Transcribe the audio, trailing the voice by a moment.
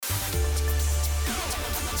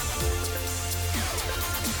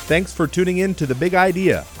Thanks for tuning in to The Big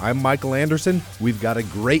Idea. I'm Michael Anderson. We've got a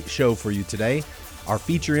great show for you today. Our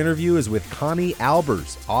feature interview is with Connie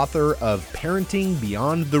Albers, author of Parenting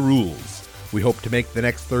Beyond the Rules. We hope to make the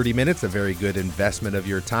next 30 minutes a very good investment of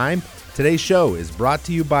your time. Today's show is brought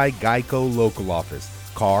to you by Geico Local Office,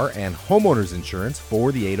 car and homeowners insurance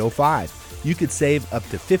for the 805. You could save up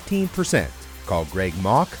to 15%. Call Greg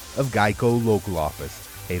Mock of Geico Local Office,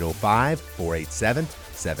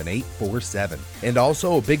 805-487-7847. And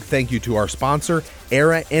also a big thank you to our sponsor,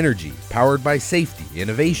 Era Energy, powered by safety,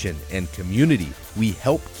 innovation, and community. We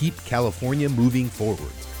help keep California moving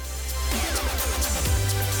forward.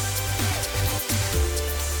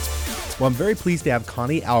 Well, I'm very pleased to have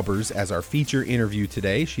Connie Albers as our feature interview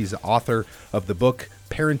today. She's the author of the book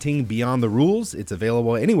Parenting Beyond the Rules. It's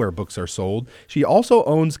available anywhere books are sold. She also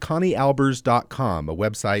owns ConnieAlbers.com, a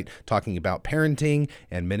website talking about parenting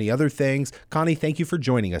and many other things. Connie, thank you for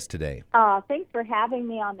joining us today. Thanks for having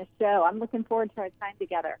me on the show. I'm looking forward to our time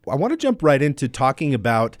together. I want to jump right into talking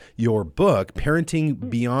about your book, Parenting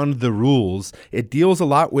Beyond the Rules. It deals a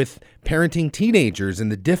lot with parenting teenagers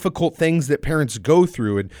and the difficult things that parents go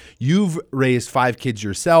through. And you've raised 5 kids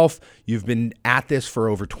yourself. You've been at this for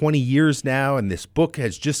over 20 years now, and this book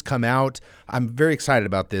has just come out. I'm very excited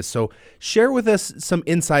about this. So share with us some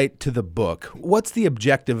insight to the book. What's the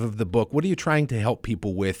objective of the book? What are you trying to help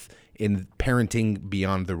people with in parenting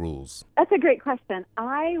beyond the rules? That's a great question.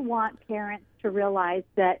 I want parents to realize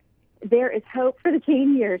that there is hope for the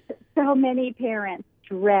teen years. So many parents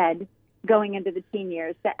dread going into the teen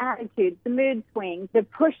years, the attitudes, the mood swings, the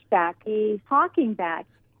pushback, the talking back.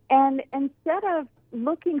 And instead of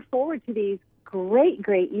looking forward to these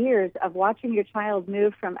great years of watching your child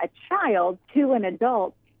move from a child to an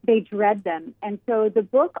adult, they dread them. And so the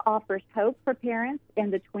book offers hope for parents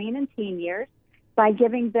in the tween and teen years by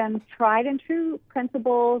giving them tried and true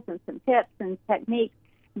principles and some tips and techniques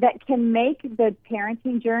that can make the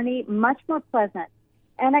parenting journey much more pleasant.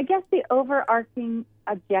 And I guess the overarching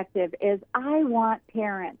objective is I want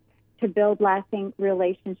parents to build lasting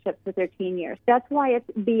relationships with their teen years. That's why it's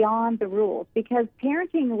beyond the rules, because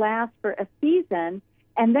parenting lasts for a season,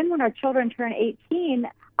 and then when our children turn 18,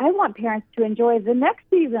 I want parents to enjoy the next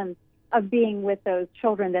season of being with those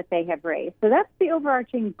children that they have raised. So that's the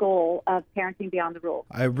overarching goal of Parenting Beyond the Rules.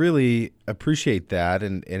 I really appreciate that,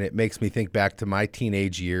 and it makes me think back to my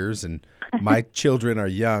teenage years, and my children are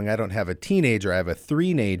young. I don't have a teenager. I have a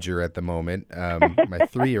 3-nager at the moment, my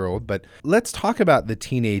 3-year-old. But let's talk about the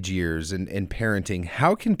teenage years and parenting.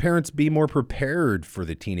 How can parents be more prepared for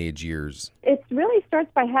the teenage years? It really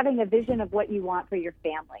starts by having a vision of what you want for your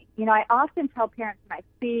family. You know, I often tell parents when I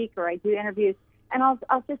speak or I do interviews, and I'll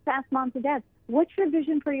just ask moms and dads, what's your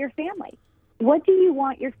vision for your family? What do you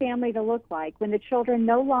want your family to look like when the children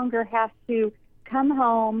no longer have to come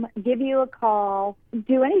home, give you a call,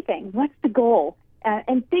 do anything? What's the goal?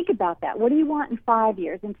 And think about that. What do you want in 5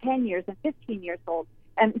 years, in 10 years, and 15 years old,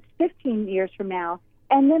 and 15 years from now?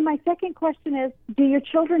 And then my second question is, do your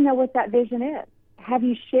children know what that vision is? Have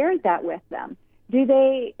you shared that with them?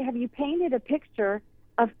 Have you painted a picture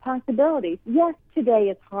of possibilities? Yes, today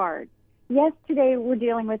it's hard. Yes, today we're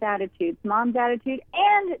dealing with attitudes, mom's attitude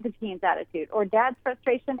and the teen's attitude, or dad's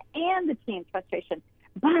frustration and the teen's frustration.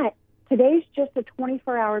 But today's just a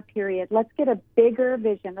 24-hour period. Let's get a bigger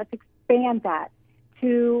vision. Let's expand that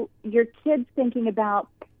to your kids thinking about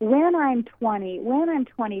when I'm 20, when I'm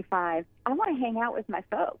 25, I want to hang out with my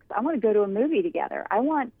folks. I want to go to a movie together. I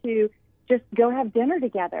want to just go have dinner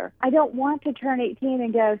together. I don't want to turn 18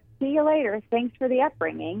 and go, see you later, thanks for the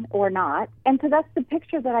upbringing, or not. And so that's the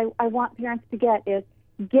picture that I want parents to get is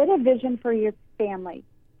get a vision for your family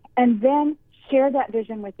and then share that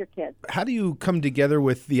vision with your kids. How do you come together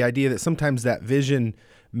with the idea that sometimes that vision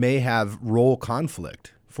may have role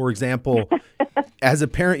conflict? For example, as a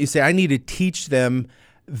parent, you say, I need to teach them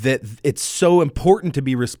that it's so important to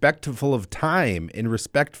be respectful of time and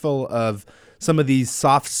respectful of some of these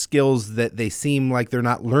soft skills that they seem like they're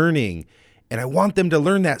not learning. And I want them to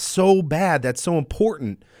learn that so bad. That's so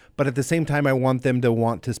important. But at the same time, I want them to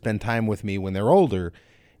want to spend time with me when they're older.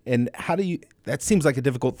 And that seems like a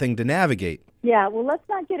difficult thing to navigate. Yeah, well, let's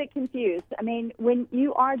not get it confused. I mean, when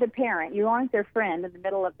you are the parent, you aren't their friend in the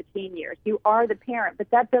middle of the teen years. You are the parent,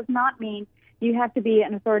 but that does not mean you have to be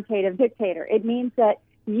an authoritative dictator. It means that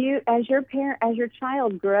you, as your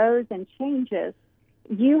child grows and changes,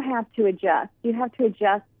 you have to adjust. You have to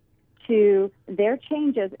adjust to their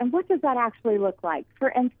changes. And what does that actually look like?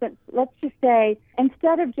 For instance, let's just say,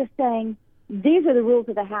 instead of just saying, these are the rules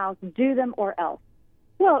of the house, do them or else.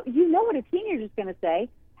 Well, you know what a teenager is going to say.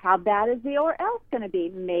 How bad is the or else going to be?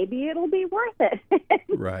 Maybe it'll be worth it.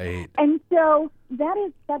 Right. And so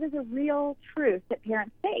that is a real truth that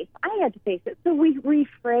parents face. I had to face it. So we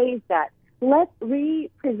rephrase that. Let's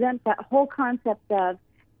represent that whole concept of,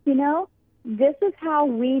 this is how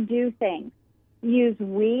we do things. Use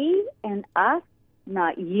we and us,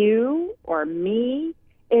 not you or me.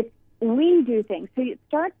 It's we do things. So it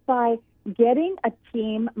starts by getting a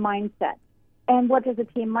team mindset. And what does a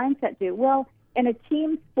team mindset do? Well, in a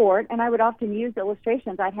team sport, and I would often use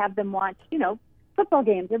illustrations, I'd have them watch, football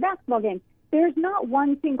games or basketball games. There's not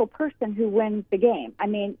one single person who wins the game. I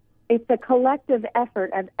mean, it's a collective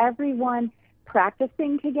effort of everyone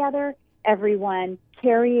practicing together, everyone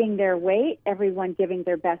carrying their weight, everyone giving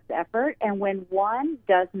their best effort. And when one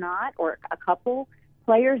does not, or a couple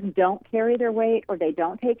players don't carry their weight, or they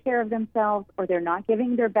don't take care of themselves, or they're not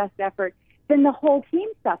giving their best effort, then the whole team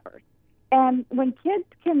suffers. And when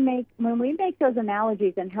we make those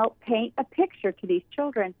analogies and help paint a picture to these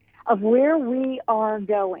children of where we are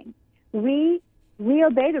going, we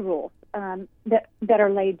obey the rules that are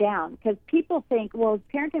laid down. Because people think, well,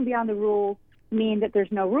 parenting beyond the rules mean that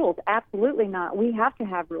there's no rules. Absolutely not. We have to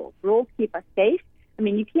have rules. Rules keep us safe. I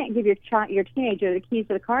mean, you can't give your teenager the keys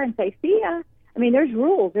to the car and say, see ya. I mean, there's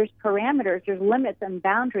rules, there's parameters, there's limits and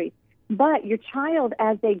boundaries. But your child,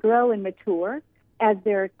 as they grow and mature, as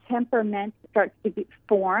their temperament starts to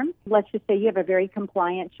form, let's just say you have a very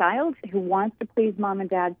compliant child who wants to please mom and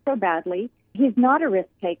dad so badly, he's not a risk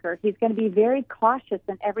taker. He's going to be very cautious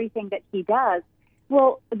in everything that he does.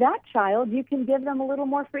 Well, that child, you can give them a little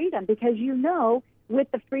more freedom because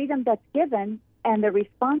with the freedom that's given and the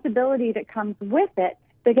responsibility that comes with it,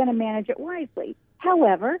 they're going to manage it wisely.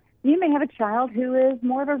 However, you may have a child who is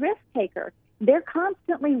more of a risk taker. They're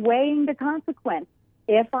constantly weighing the consequence.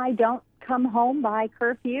 If I don't come home by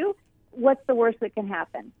curfew, what's the worst that can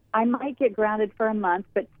happen? I might get grounded for a month,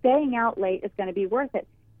 but staying out late is going to be worth it.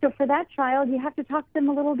 So for that child, you have to talk to them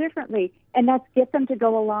a little differently, and that's get them to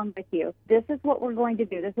go along with you. This is what we're going to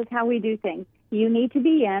do. This is how we do things. You need to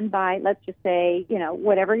be in by, let's just say,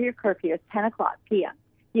 whatever your curfew is, 10 o'clock p.m.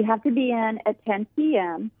 You have to be in at 10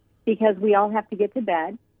 p.m. because we all have to get to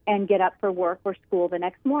bed and get up for work or school the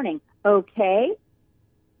next morning. Okay?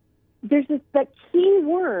 There's the key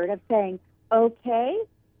word of saying, okay,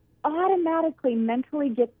 automatically mentally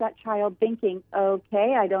gets that child thinking,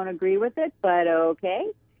 okay, I don't agree with it, but okay.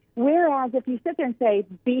 Whereas if you sit there and say,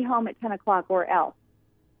 be home at 10 o'clock or else,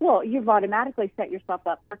 well, you've automatically set yourself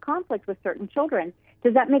up for conflict with certain children.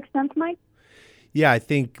 Does that make sense, Mike? Yeah, I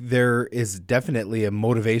think there is definitely a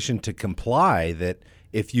motivation to comply, that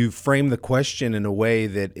if you frame the question in a way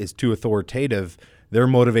that is too authoritative, their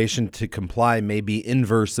motivation to comply may be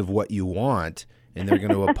inverse of what you want, and they're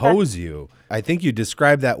going to oppose you. I think you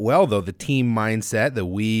described that well, though, the team mindset, the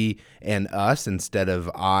we and us instead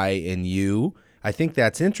of I and you. I think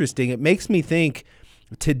that's interesting. It makes me think,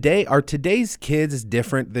 are today's kids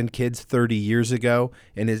different than kids 30 years ago?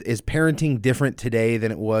 And is parenting different today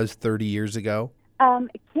than it was 30 years ago?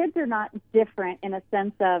 Kids are not different in a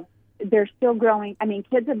sense of they're still growing. I mean,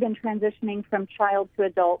 kids have been transitioning from child to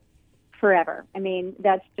adult forever. I mean,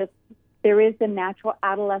 there is the natural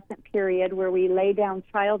adolescent period where we lay down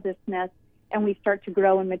childishness and we start to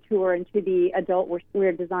grow and mature into the adult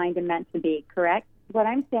we're designed and meant to be, correct? What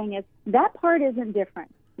I'm saying is that part isn't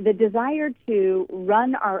different. The desire to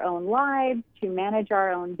run our own lives, to manage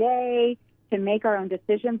our own day, to make our own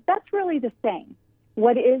decisions, that's really the same.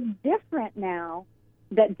 What is different now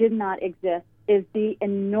that did not exist is the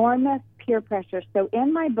enormous peer pressure. So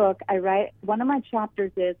in my book, I write, one of my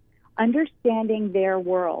chapters is understanding their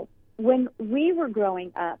world. When we were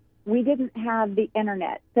growing up, we didn't have the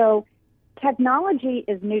internet. So technology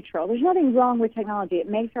is neutral. There's nothing wrong with technology. It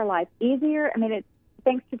makes our life easier. I mean,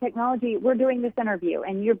 thanks to technology, we're doing this interview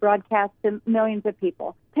and you're broadcast to millions of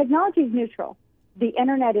people. Technology is neutral. The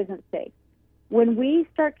internet isn't safe. When we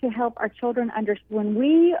start to help our children when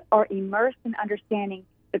we are immersed in understanding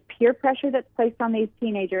the peer pressure that's placed on these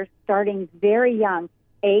teenagers starting very young,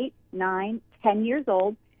 8, 9, 10 years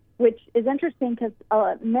old, which is interesting because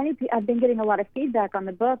I've been getting a lot of feedback on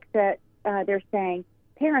the book that they're saying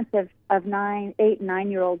parents of 8 and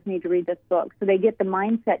 9-year-olds need to read this book. So they get the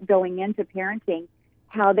mindset going into parenting,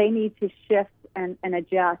 how they need to shift and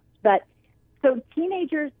adjust. But so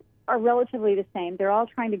teenagers are relatively the same. They're all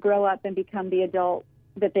trying to grow up and become the adult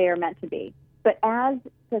that they are meant to be. But as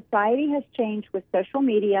society has changed with social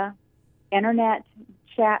media, internet,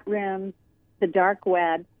 chat rooms, the dark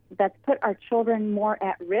web, that's put our children more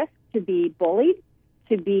at risk to be bullied,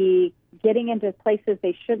 to be getting into places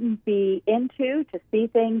they shouldn't be into, to see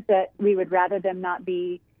things that we would rather them not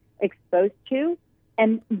be exposed to.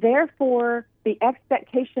 And therefore, the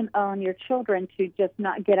expectation on your children to just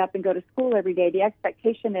not get up and go to school every day, the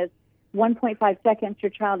expectation is 1.5 seconds your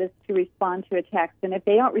child is to respond to a text. And if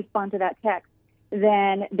they don't respond to that text,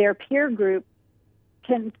 then their peer group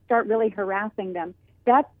can start really harassing them.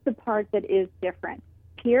 That's the part that is different.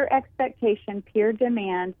 Peer expectation, peer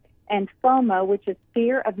demand, and FOMO, which is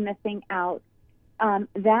fear of missing out,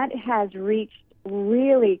 that has reached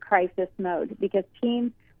really crisis mode because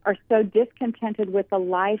teens are so discontented with the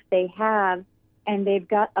life they have, and they've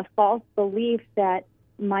got a false belief that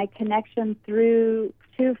my connection to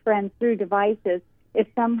friends through devices is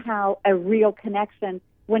somehow a real connection,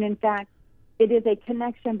 when in fact it is a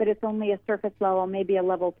connection, but it's only a surface level, maybe a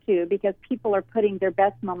level 2, because people are putting their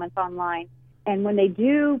best moments online. And when they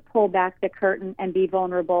do pull back the curtain and be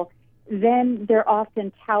vulnerable, then they're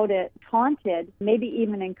often taunted, maybe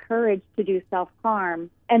even encouraged to do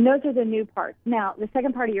self-harm. And those are the new parts. Now, the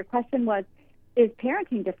second part of your question was, is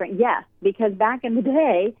parenting different? Yes, because back in the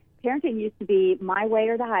day, parenting used to be my way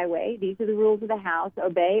or the highway. These are the rules of the house,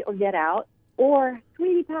 obey or get out. Or,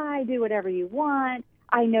 sweetie pie, do whatever you want.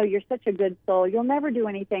 I know you're such a good soul. You'll never do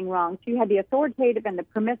anything wrong. So you had the authoritative and the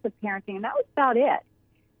permissive parenting, and that was about it.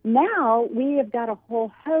 Now we have got a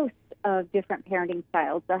whole host of different parenting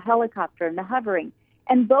styles, the helicopter and the hovering.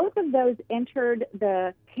 And both of those entered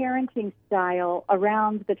the parenting style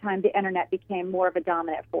around the time the internet became more of a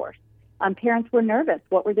dominant force. Parents were nervous.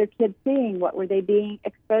 What were their kids seeing? What were they being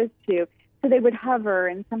exposed to? So they would hover,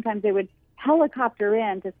 and sometimes they would helicopter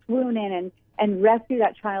in to swoon in and rescue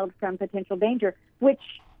that child from potential danger, which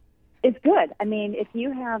is good. I mean, if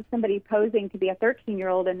you have somebody posing to be a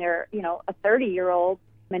 13-year-old and they're, a 30-year-old,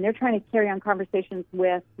 and they're trying to carry on conversations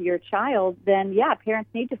with your child, then, yeah, parents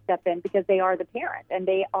need to step in because they are the parent, and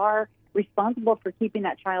they are responsible for keeping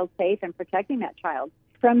that child safe and protecting that child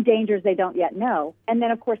from dangers they don't yet know. And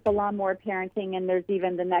then, of course, the lawnmower parenting, and there's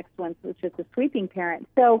even the next one, which is the sweeping parent.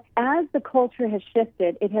 So as the culture has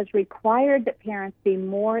shifted, it has required that parents be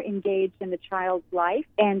more engaged in the child's life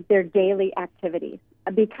and their daily activities,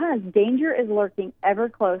 because danger is lurking ever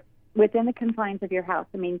close within the confines of your house.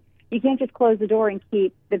 I mean, you can't just close the door and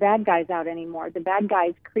keep the bad guys out anymore. The bad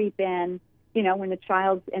guys creep in, when the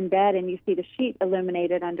child's in bed and you see the sheet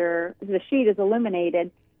is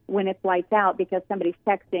illuminated when it's lights out because somebody's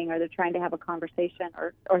texting or they're trying to have a conversation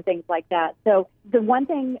or things like that. So the one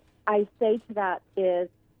thing I say to that is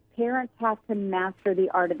parents have to master the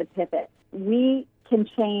art of the pivot. We can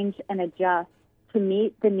change and adjust to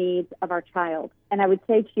meet the needs of our child. And I would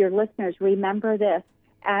say to your listeners, remember this: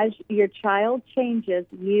 as your child changes,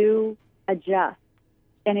 you adjust.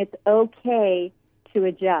 And it's okay to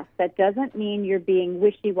adjust. That doesn't mean you're being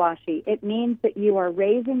wishy-washy. It means that you are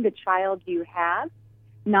raising the child you have,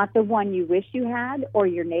 not the one you wish you had or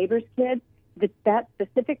your neighbor's kid. That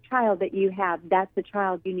specific child that you have, that's the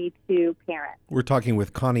child you need to parent. We're talking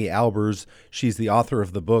with Connie Albers. She's the author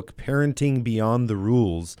of the book, Parenting Beyond the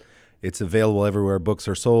Rules. It's available everywhere books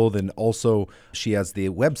are sold, and also she has the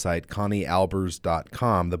website,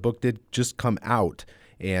 conniealbers.com. The book did just come out,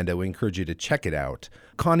 and we encourage you to check it out.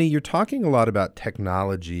 Connie, you're talking a lot about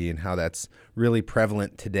technology and how that's really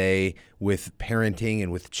prevalent today with parenting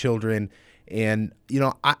and with children. And,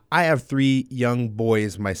 I have 3 young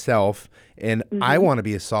boys myself, and I want to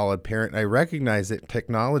be a solid parent. I recognize that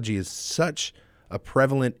technology is such a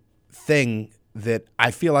prevalent thing that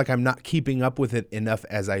I feel like I'm not keeping up with it enough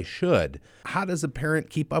as I should. How does a parent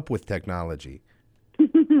keep up with technology?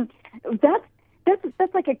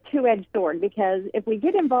 That's like a two-edged sword, because if we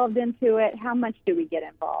get involved into it, how much do we get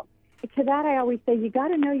involved? To that, I always say you got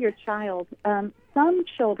to know your child. Some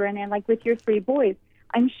children, and like with your 3 boys,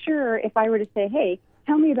 I'm sure if I were to say, hey,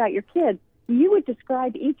 tell me about your kids, you would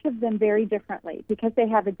describe each of them very differently because they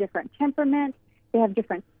have a different temperament, they have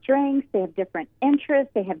different strengths, they have different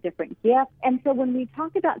interests, they have different gifts. And so when we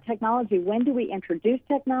talk about technology, when do we introduce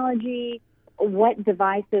technology? What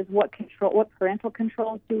devices, what parental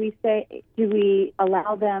controls do we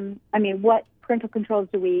allow them? I mean, what parental controls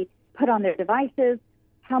do we put on their devices?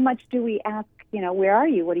 How much do we ask, where are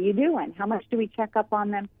you? What are you doing? How much do we check up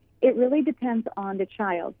on them? It really depends on the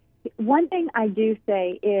child. One thing I do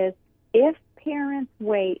say is if parents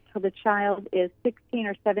wait till the child is 16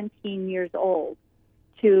 or 17 years old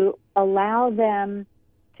to allow them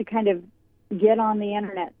to kind of get on the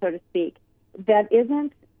internet, so to speak, that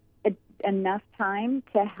isn't enough time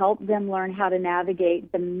to help them learn how to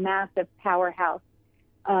navigate the massive powerhouse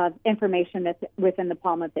of information that's within the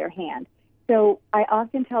palm of their hand. So I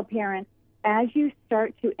often tell parents, as you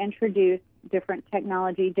start to introduce different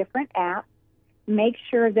technology, different apps, make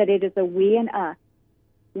sure that it is a we and us.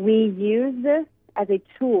 We use this as a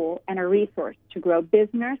tool and a resource to grow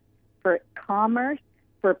business, for commerce,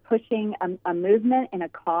 for pushing a movement and a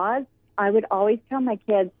cause. I would always tell my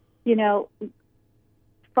kids,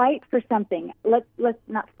 fight for something. Let's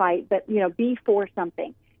not fight, but, be for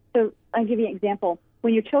something. So I'll give you an example.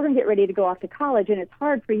 When your children get ready to go off to college, and it's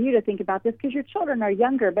hard for you to think about this because your children are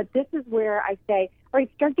younger, but this is where I say, all right,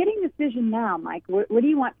 start getting this vision now, Mike. What do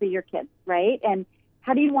you want for your kids, right? And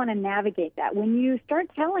how do you want to navigate that? When you start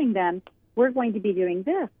telling them, we're going to be doing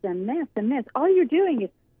this and this and this, all you're doing is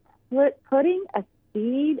putting a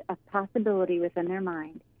seed of possibility within their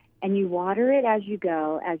mind. And you water it as you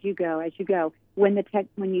go, as you go, as you go. When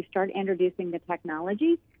you start introducing the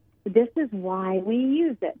technology, this is why we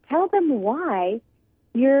use it. Tell them why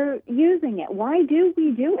you're using it. Why do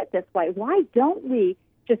we do it this way? Why don't we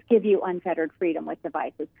just give you unfettered freedom with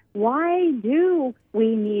devices? Why do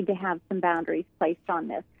we need to have some boundaries placed on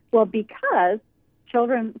this? Well, because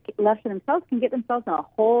children left to themselves can get themselves in a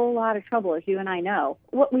whole lot of trouble, as you and I know.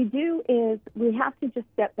 What we do is we have to just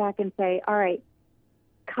step back and say, all right,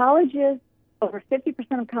 colleges, over 50%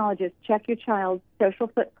 of colleges check your child's social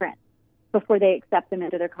footprint before they accept them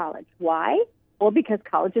into their college. Why? Well, because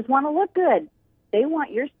colleges want to look good. They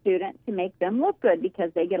want your student to make them look good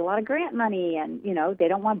because they get a lot of grant money and, they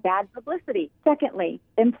don't want bad publicity. Secondly,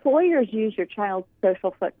 employers use your child's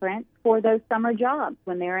social footprint for those summer jobs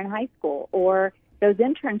when they're in high school, or those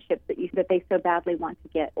internships that they so badly want to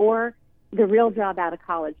get, or the real job out of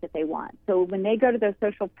college that they want. So when they go to those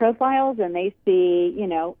social profiles and they see,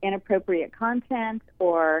 inappropriate content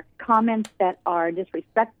or comments that are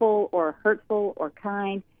disrespectful or hurtful or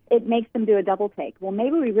kind, it makes them do a double take. Well,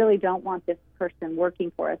 maybe we really don't want this person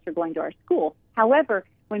working for us or going to our school. However,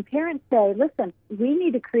 when parents say, listen, we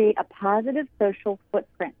need to create a positive social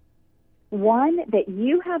footprint, one that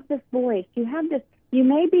you have this voice, you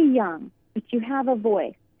may be young, but you have a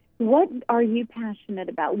voice. What are you passionate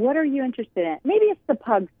about? What are you interested in? Maybe it's the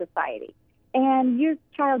Pug Society, and your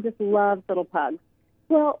child just loves little pugs.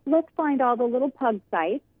 Well, let's find all the little pug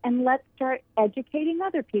sites, and let's start educating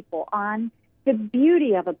other people on the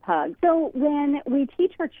beauty of a pug. So when we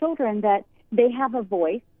teach our children that they have a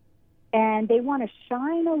voice and they want to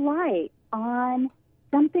shine a light on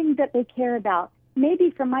something that they care about,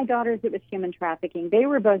 maybe for my daughters it was human trafficking. They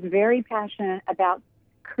were both very passionate about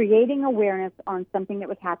creating awareness on something that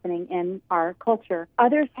was happening in our culture.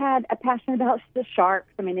 Others had a passion about the sharks.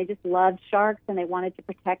 They just loved sharks and they wanted to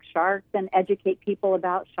protect sharks and educate people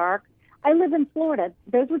about sharks. I live in Florida.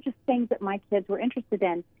 Those were just things that my kids were interested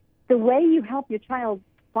in. The way you help your child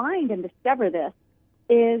find and discover this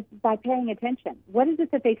is by paying attention. What is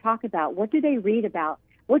it that they talk about? What do they read about?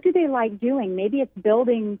 What do they like doing? Maybe it's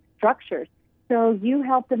building structures. So you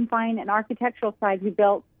help them find an architectural side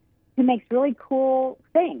who makes really cool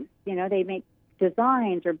things. They make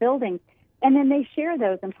designs or buildings, and then they share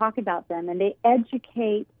those and talk about them, and they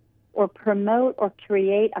educate or promote or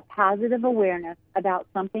create a positive awareness about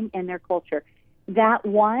something in their culture. That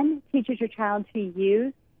one teaches your child to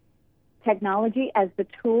use technology as the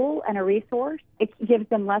tool and a resource. It gives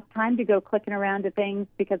them less time to go clicking around to things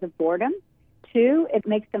because of boredom. 2, it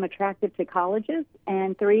makes them attractive to colleges.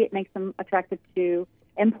 And 3, it makes them attractive to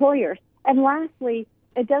employers. And lastly,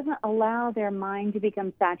 it doesn't allow their mind to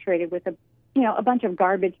become saturated with a bunch of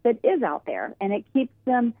garbage that is out there, and it keeps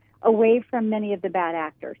them away from many of the bad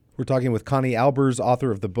actors. We're talking with Connie Albers,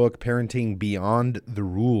 author of the book Parenting Beyond the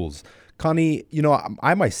Rules. Connie,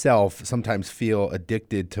 I myself sometimes feel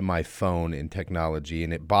addicted to my phone and technology,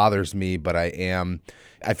 and it bothers me, but I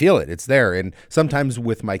feel it. It's there. And sometimes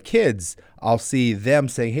with my kids, I'll see them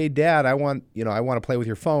saying, hey, Dad, I want to play with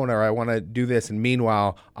your phone, or I want to do this. And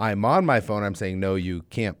meanwhile, I'm on my phone. I'm saying, no, you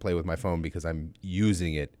can't play with my phone because I'm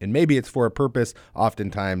using it. And maybe it's for a purpose.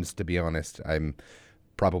 Oftentimes, to be honest, I'm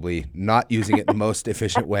probably not using it the most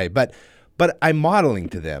efficient way, but I'm modeling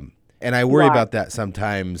to them. And I worry about that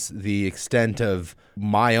sometimes, the extent of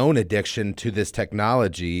my own addiction to this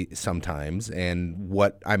technology sometimes and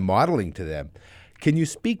what I'm modeling to them. Can you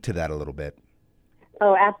speak to that a little bit?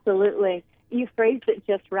 Oh, absolutely. You phrased it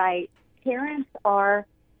just right. Parents are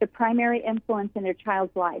the primary influence in their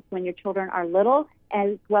child's life when your children are little,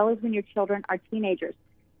 as well as when your children are teenagers.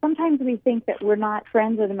 Sometimes we think that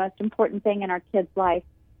friends are the most important thing in our kids' life.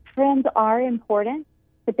 Friends are important,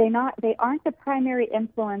 but they aren't the primary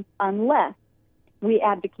influence unless we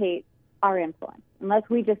abdicate our influence, unless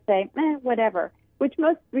we just say, whatever, which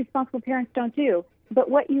most responsible parents don't do. But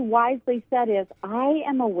what you wisely said is, I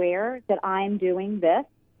am aware that I'm doing this,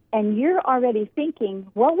 and you're already thinking,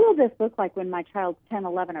 what will this look like when my child's 10,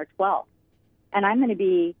 11, or 12? And I'm going to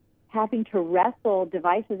be having to wrestle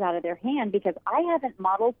devices out of their hand because I haven't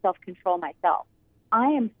modeled self-control myself. I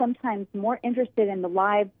am sometimes more interested in the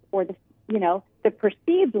lives or the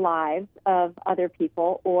perceived lives of other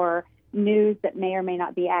people or news that may or may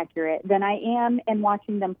not be accurate than I am in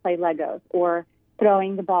watching them play Legos or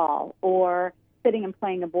throwing the ball or sitting and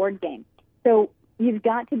playing a board game. So you've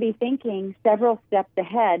got to be thinking several steps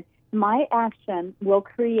ahead. My action will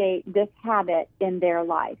create this habit in their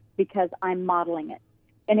life because I'm modeling it.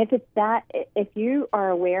 And if you are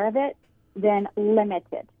aware of it, then limit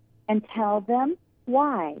it and tell them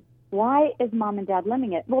why. Why is mom and dad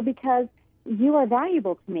limiting it? Well, because you are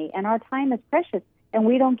valuable to me and our time is precious and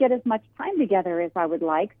we don't get as much time together as I would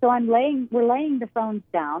like. So we're laying the phones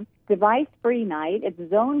down, device-free night, it's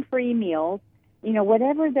zone-free meals.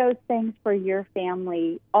 Whatever those things for your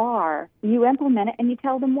family are, you implement it and you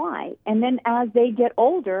tell them why. And then as they get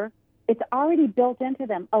older, it's already built into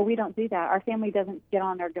them. Oh, we don't do that. Our family doesn't get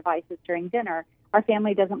on their devices during dinner. Our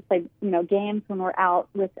family doesn't play, games when we're out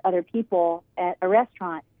with other people at a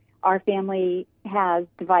restaurant. Our family has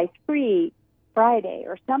device-free Friday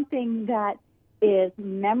or something that is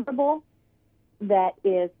memorable, that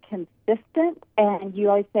is consistent. And you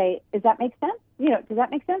always say, does that make sense? Does that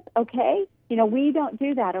make sense? Okay. We don't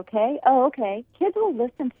do that, okay? Oh, okay. Kids will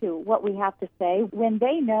listen to what we have to say when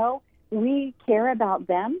they know we care about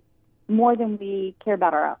them more than we care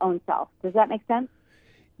about our own self. Does that make sense?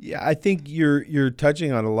 Yeah, I think you're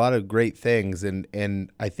touching on a lot of great things,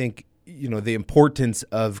 and I think the importance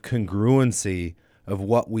of congruency of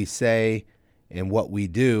what we say and what we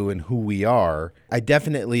do and who we are. I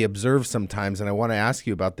definitely observe sometimes, and I want to ask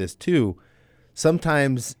you about this too.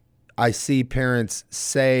 Sometimes I see parents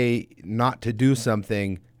say not to do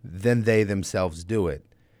something, then they themselves do it.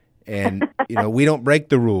 And, we don't break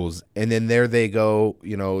the rules. And then there they go,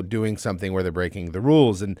 doing something where they're breaking the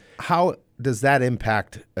rules. And how does that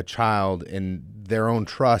impact a child and their own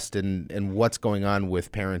trust and what's going on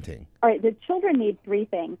with parenting? All right, the children need three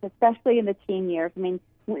things, especially in the teen years. I mean,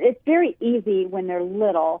 it's very easy when they're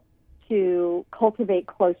little to cultivate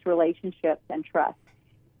close relationships and trust.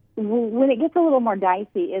 When it gets a little more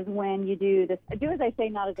dicey is when you do this, do as I say,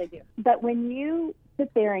 not as I do. But when you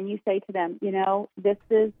sit there and you say to them, this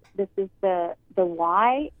is the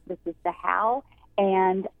why, this is the how,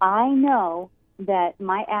 and I know that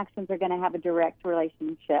my actions are going to have a direct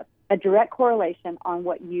relationship, a direct correlation on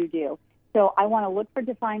what you do. So I want to look for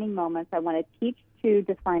defining moments. I want to teach to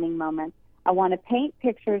defining moments. I want to paint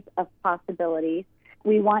pictures of possibilities.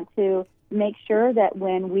 We want to make sure that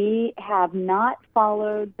when we have not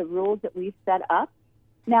followed the rules that we've set up,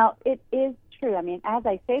 now it is true. I mean, as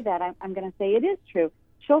I say that, I'm going to say it is true.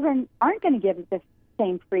 Children aren't going to give the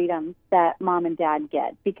same freedom that mom and dad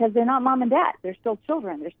get because they're not mom and dad. They're still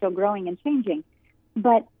children. They're still growing and changing.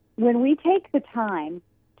 But when we take the time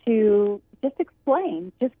to just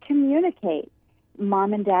explain, just communicate,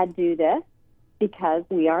 mom and dad do this because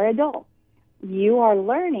we are adults. You are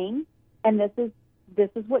learning, and this is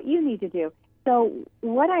what you need to do. So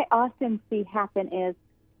what I often see happen is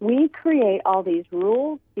we create all these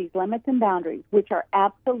rules, these limits and boundaries, which are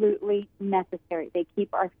absolutely necessary. They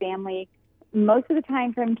keep our family most of the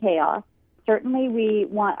time from chaos. Certainly we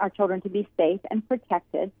want our children to be safe and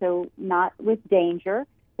protected, so not with danger.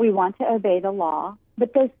 We want to obey the law.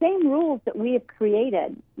 But those same rules that we have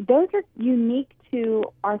created, those are unique to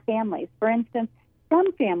our families. For instance,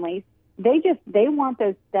 some families, they want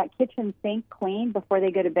that kitchen sink clean before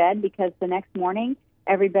they go to bed because the next morning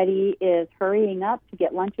everybody is hurrying up to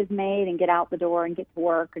get lunches made and get out the door and get to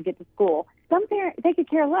work or get to school. Some parents, they could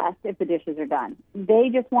care less if the dishes are done. They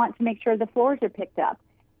just want to make sure the floors are picked up.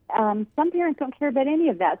 Some parents don't care about any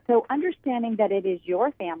of that. So understanding that it is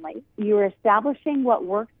your family, you're establishing what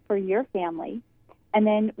works for your family, and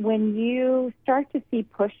then when you start to see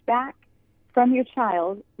pushback from your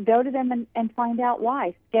child, go to them and find out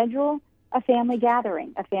why. Schedule a family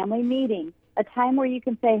gathering, a family meeting, a time where you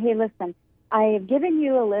can say, hey, listen, I have given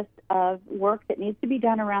you a list of work that needs to be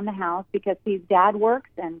done around the house because dad works,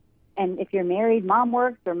 and if you're married, mom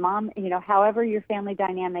works, or mom, however your family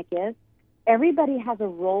dynamic is. Everybody has a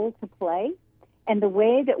role to play, and the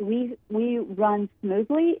way that we run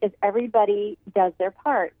smoothly is everybody does their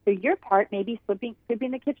part. So your part may be sweeping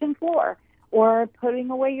the kitchen floor or putting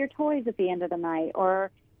away your toys at the end of the night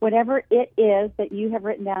or whatever it is that you have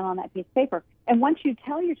written down on that piece of paper. And once you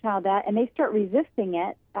tell your child that and they start resisting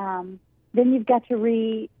it, then you've got to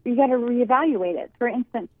reevaluate it. For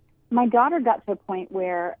instance, my daughter got to a point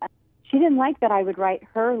where she didn't like that I would write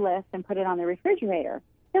her list and put it on the refrigerator.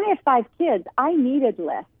 Then I have 5 kids. I needed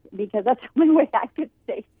lists because that's the only way I could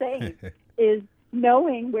stay sane is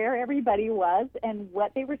knowing where everybody was and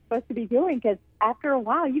what they were supposed to be doing, because after a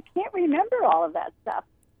while you can't remember all of that stuff.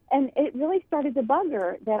 And it really started to bug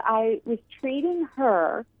her that I was treating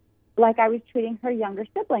her like I was treating her younger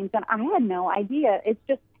siblings, and I had no idea. It's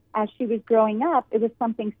just as she was growing up, it was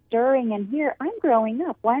something stirring in here. I'm growing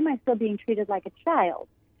up. Why am I still being treated like a child?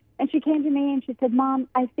 And she came to me and she said, Mom,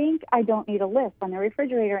 I think I don't need a list on the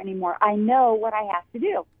refrigerator anymore. I know what I have to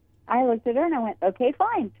do. I looked at her and I went, okay,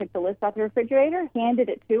 fine. Took the list off the refrigerator, handed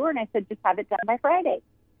it to her, and I said, just have it done by Friday.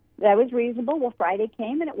 That was reasonable. Well, Friday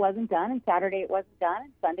came and it wasn't done, and Saturday it wasn't done,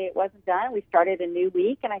 and Sunday it wasn't done. We started a new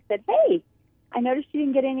week, and I said, hey, I noticed you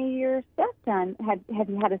didn't get any of your stuff done. Have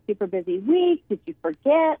you had a super busy week? Did you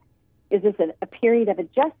forget? Is this a period of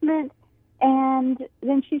adjustment? And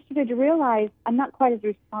then she started to realize I'm not quite as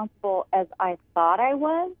responsible as I thought I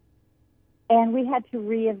was, and we had to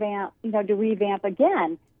revamp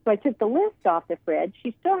again. So I took the list off the fridge.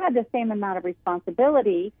 She still had the same amount of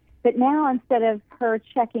responsibility, but now instead of her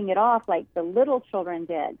checking it off like the little children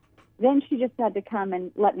did, then she just had to come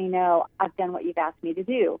and let me know, I've done what you've asked me to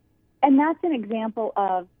do. And that's an example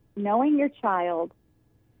of knowing your child,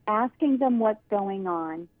 asking them what's going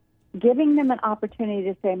on, giving them an opportunity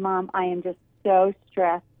to say, Mom, I am just so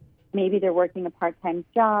stressed. Maybe they're working a part-time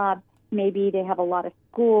job. Maybe they have a lot of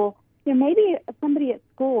school. Maybe somebody at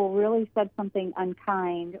school really said something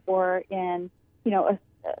unkind, or if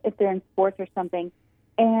they're in sports or something,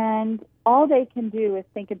 and all they can do is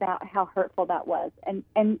think about how hurtful that was. And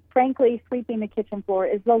frankly, sweeping the kitchen floor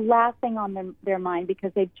is the last thing on their mind,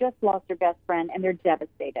 because they've just lost their best friend and they're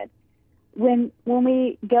devastated. When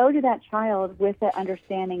we go to that child with the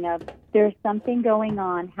understanding of there's something going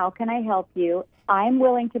on, how can I help you? I'm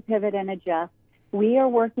willing to pivot and adjust. We are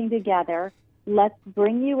working together. Let's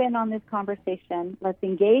bring you in on this conversation. Let's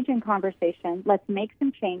engage in conversation. Let's make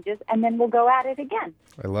some changes, and then we'll go at it again.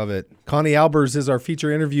 I love it. Connie Albers is our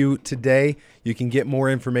feature interview today. You can get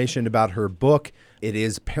more information about her book. It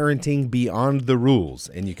is Parenting Beyond the Rules,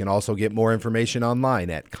 and you can also get more information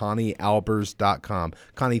online at conniealbers.com.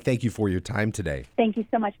 Connie, thank you for your time today. Thank you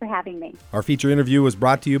so much for having me. Our feature interview was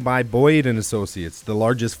brought to you by Boyd & Associates, the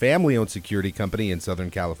largest family-owned security company in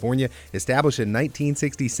Southern California, established in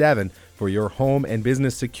 1967. For your home and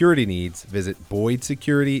business security needs, visit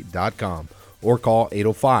boydsecurity.com or call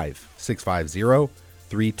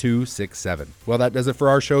 805-650-3267. Well, that does it for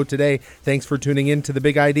our show today. Thanks for tuning in to The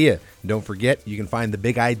Big Idea. And don't forget, you can find The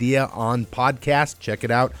Big Idea on podcast. Check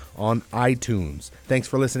it out on iTunes. Thanks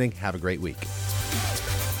for listening. Have a great week.